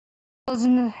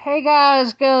Hey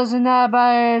guys, girls and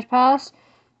buyers pals.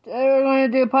 Today we're going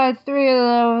to do part 3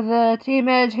 of the Team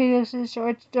Edge Helix's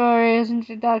short stories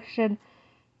introduction.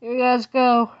 Here you guys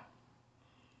go.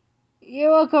 You're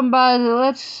welcome, bud.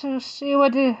 Let's see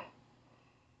what to...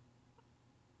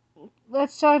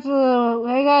 Let's talk to...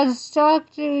 Hey guys,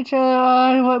 talk to each other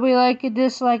on what we like and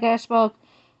dislike, I spoke.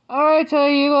 Alright, so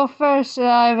you go first,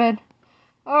 Ivan.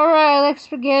 Alright, I like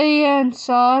spaghetti and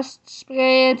sauce,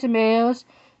 spaghetti and tomatoes,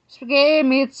 spaghetti and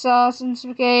meat sauce, and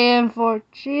spaghetti and for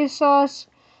cheese sauce.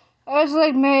 I just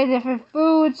like many different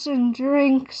foods and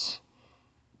drinks.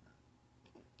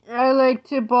 I like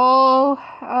to bowl.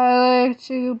 I like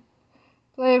to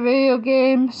play video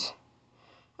games.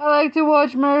 I like to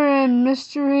watch murder and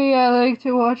mystery. I like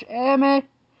to watch anime.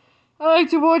 I like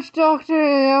to watch Doctor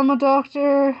and Animal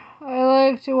Doctor. I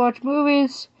like to watch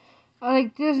movies. I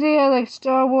like Disney, I like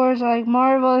Star Wars, I like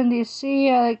Marvel and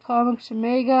DC, I like comics and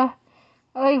manga.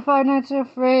 I like Five Nights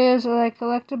at Freddy's, I like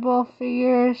collectible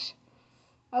figures.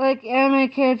 I like anime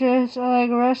characters, I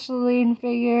like wrestling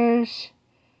figures.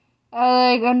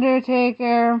 I like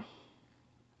Undertaker.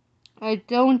 I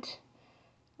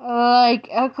like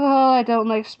alcohol, I don't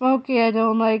like smoking, I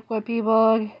don't like when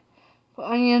people put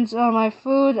onions on my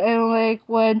food, I don't like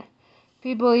when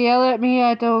people yell at me,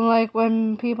 I don't like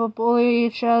when people bully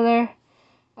each other.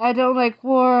 I don't like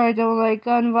war, I don't like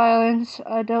gun violence,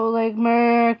 I don't like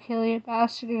murder, killing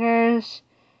massacres,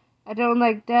 I don't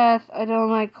like death, I don't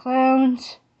like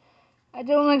clowns, I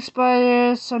don't like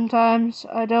spiders sometimes,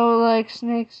 I don't like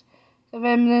snakes, the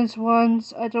venomous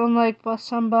ones, I don't like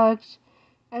some bugs,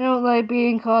 I don't like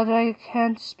being called I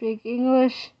can't speak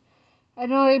English, I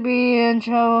don't like being in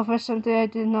trouble for something I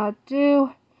did not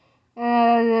do, and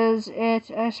that is it,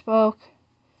 I spoke.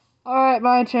 Alright,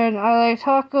 my turn. I like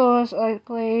tacos, I like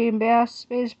playing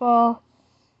baseball,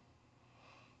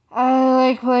 I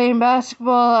like playing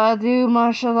basketball, I do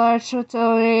martial arts with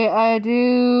Tony, I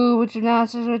do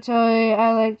gymnastics with Tony,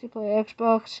 I like to play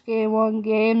Xbox Game 1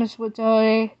 games with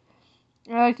Tony,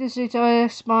 I like to see Tony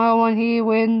smile when he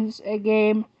wins a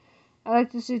game, I like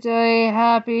to see Tony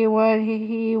happy when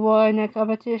he won a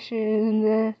competition in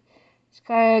the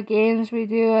kind of games we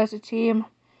do as a team.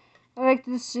 I like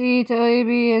to see Tony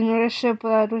be in relationship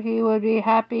that he would be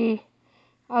happy.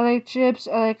 I like chips,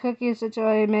 I like cookies that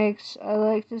Tony makes. I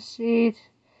like to see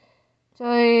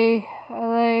Tony,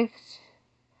 I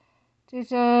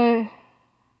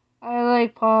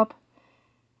like pop.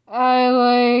 I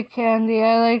like candy,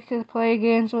 I like to play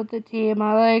games with the team.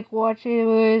 I like watching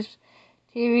movies,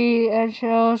 TV and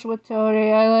shows with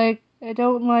Tony. I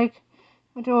don't like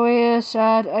when Tony is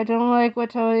sad. I don't like when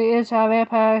Tony is having a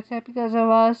panic attack because of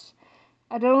us.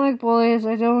 I don't like bullies,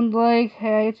 I don't like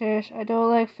haters, I don't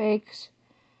like fakes.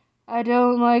 I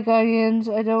don't like onions,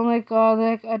 I don't like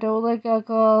garlic, I don't like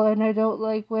alcohol, and I don't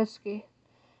like whiskey.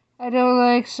 I don't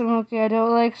like smoking, I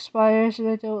don't like spiders, and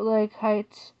I don't like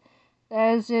heights.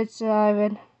 That is it,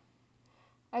 Simon.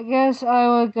 I guess I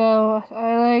would go.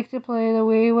 I like to play the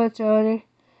Wii with Tony.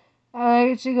 I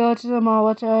like to go to the mall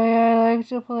with Tony. I like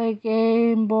to play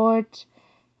game boards.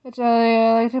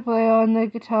 I like to play on the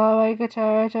guitar. My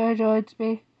guitar joins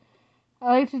me.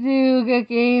 I like to do a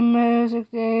game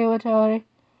music day with Tony.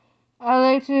 I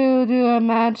like to do a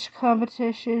math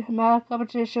competition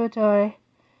with Tony.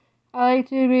 I like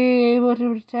to be able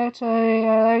to protect Tony.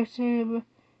 I like to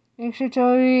make sure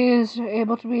Tony is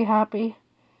able to be happy.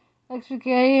 I like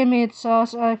spaghetti and meat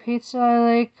sauce. I like pizza. I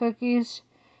like cookies.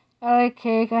 I like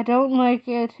cake. I don't like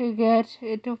it to get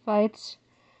into fights.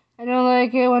 I don't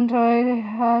like it when Tony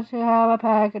has to have a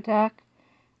panic attack.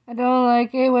 I don't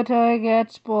like it when Tony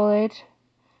gets bullied.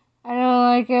 I don't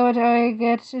like it when Tony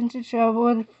gets into trouble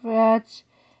with friends.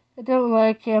 I don't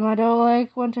like him. I don't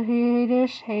like when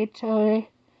haters hate Tony.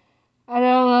 I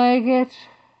don't like it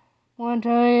when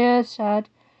Tony is sad.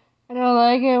 I don't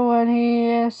like it when he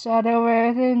is sad over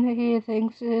everything. He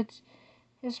thinks it's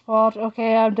his fault.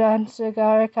 Okay, I'm done.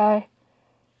 Cigar Kai.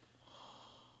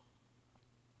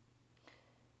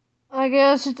 I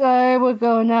guess I would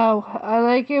go now. I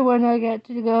like it when I get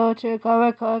to go to a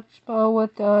comic expo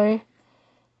with Tony.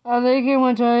 I like it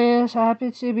when Tony is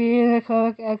happy to be in a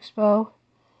comic expo.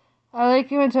 I like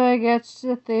it when Tony gets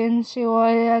the things he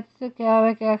wanted at the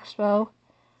comic expo.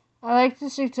 I like to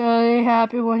see Tony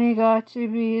happy when he got to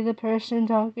be the person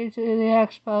talking to the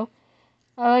expo.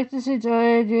 I like to see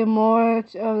Tony do more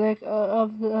of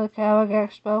the comic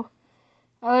expo.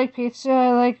 I like pizza,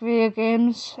 I like video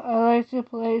games, I like to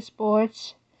play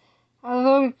sports. I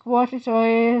like watching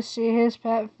Tony see his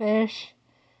pet fish.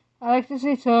 I like to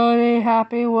see Tony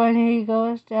happy when he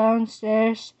goes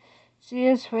downstairs, see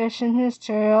his fish and his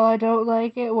turtle. I don't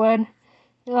like it when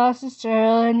He lost his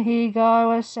turtle and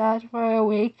was sad for a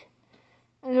week.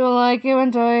 I don't like it when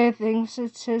Dory thinks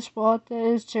it's his fault that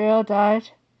his turtle died.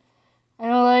 I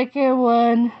don't like it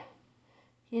when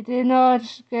he did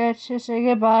not get to say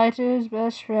goodbye to his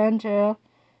best friend Turtle.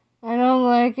 I don't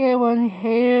like it when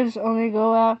haters only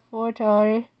go for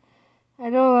Dory.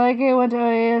 I don't like it when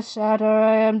Dory is sad.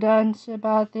 Alright, I'm done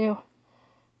about you.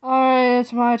 Alright,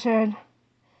 it's my turn.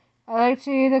 I like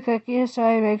to eat the cookies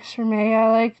that he makes for me.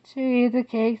 I like to eat the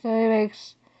cake that he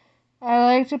makes. I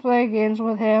like to play games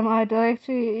with him. I like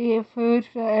to eat food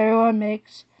that everyone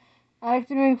makes. I like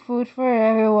to make food for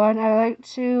everyone. I like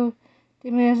to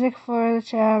do music for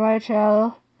my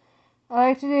channel. I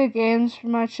like to do games for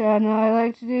my channel. I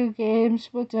like to do games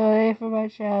with Dodie for my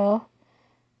channel.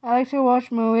 I like to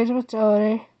watch movies with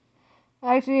Dodie.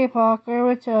 I like to do poker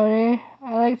with Dodie.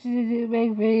 I like to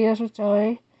make videos with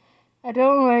Dodie. I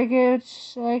don't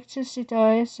like to see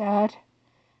Dodie sad.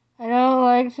 I don't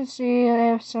like to see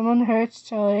if someone hurts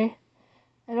Dodie.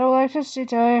 I don't like to see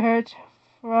Dodie hurt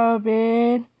from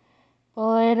being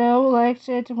bullied. I don't like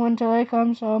it when Dodie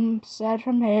comes home upset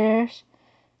from haters.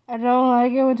 I don't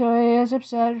like it when Dodie is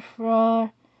upset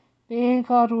for being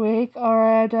called weak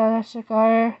or a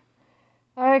cigar.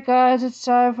 Alright guys, it's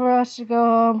time for us to go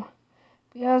home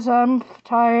because I'm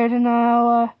tired and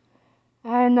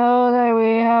I know that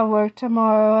we have work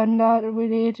tomorrow and that we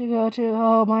need to go to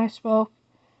home. I spoke.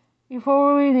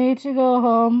 Before we need to go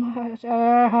home, at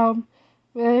our home,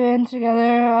 we've been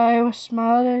together. I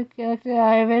smiled at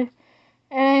Ivan,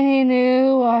 and he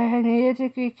knew I needed to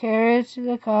be carried to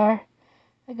the car.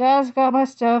 The guys got my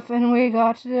stuff, and we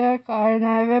got to their car, and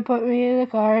Ivan put me in the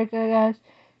car. The guys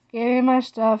gave me my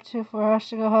stuff for us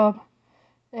to go home.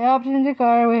 They hopped in the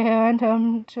car. We went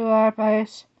home to our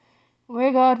place. When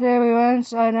we got there, we went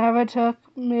inside, and Ivan took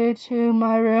me to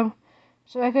my room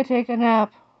so I could take a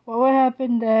nap. What would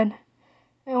happen then?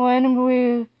 And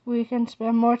when we can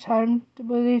spend more time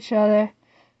with each other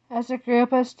as a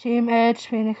group, as Team Edge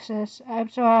Phoenixes. I'm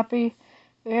so happy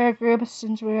we are a group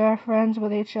since we are friends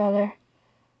with each other.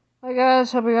 Hi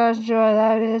guys, hope you guys enjoy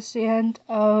that. It's the end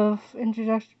of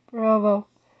Introduction Bravo.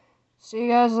 See you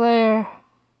guys later.